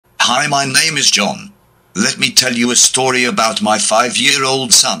Hi, my name is John. Let me tell you a story about my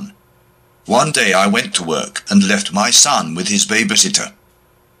 5-year-old son. One day I went to work and left my son with his babysitter.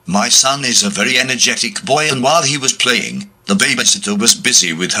 My son is a very energetic boy, and while he was playing, the babysitter was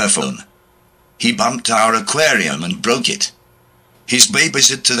busy with her phone. He bumped our aquarium and broke it. His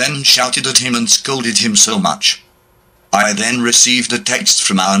babysitter then shouted at him and scolded him so much. I then received a text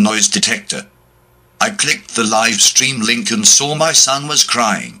from our noise detector. I clicked the live stream link and saw my son was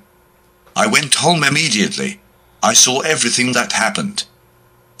crying. I went home immediately. I saw everything that happened.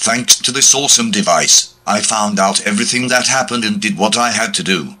 Thanks to this awesome device, I found out everything that happened and did what I had to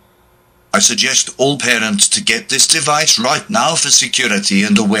do. I suggest all parents to get this device right now for security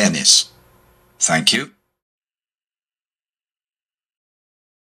and awareness. Thank you.